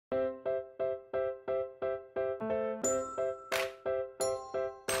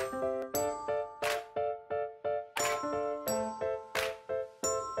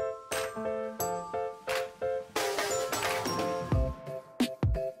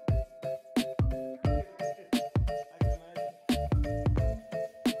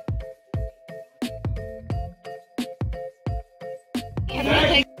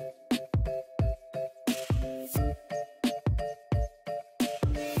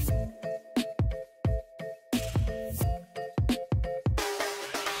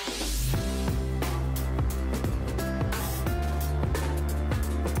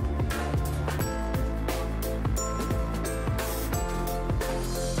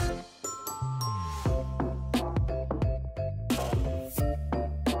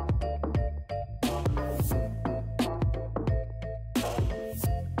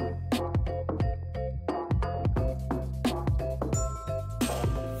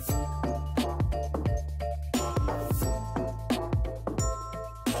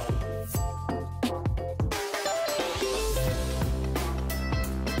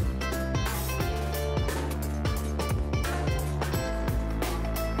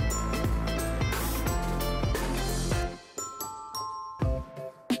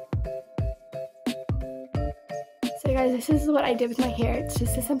So guys, this is what I did with my hair. It's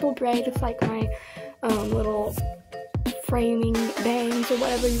just a simple braid with like my little framing bangs or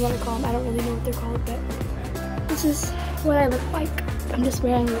whatever you want to call them. I don't really know what they're called, but this is what I look like. I'm just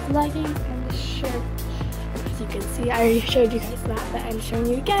wearing this legging and this shirt. As you can see, I already showed you guys that, but I'm showing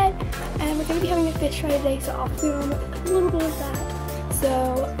you again. And we're going to be having a fish fry today, so I'll film a little bit of that.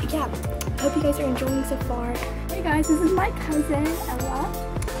 So yeah, I hope you guys are enjoying so far. Hey guys, this is my cousin Ella.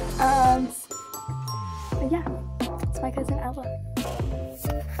 Yeah, it's my cousin Ella.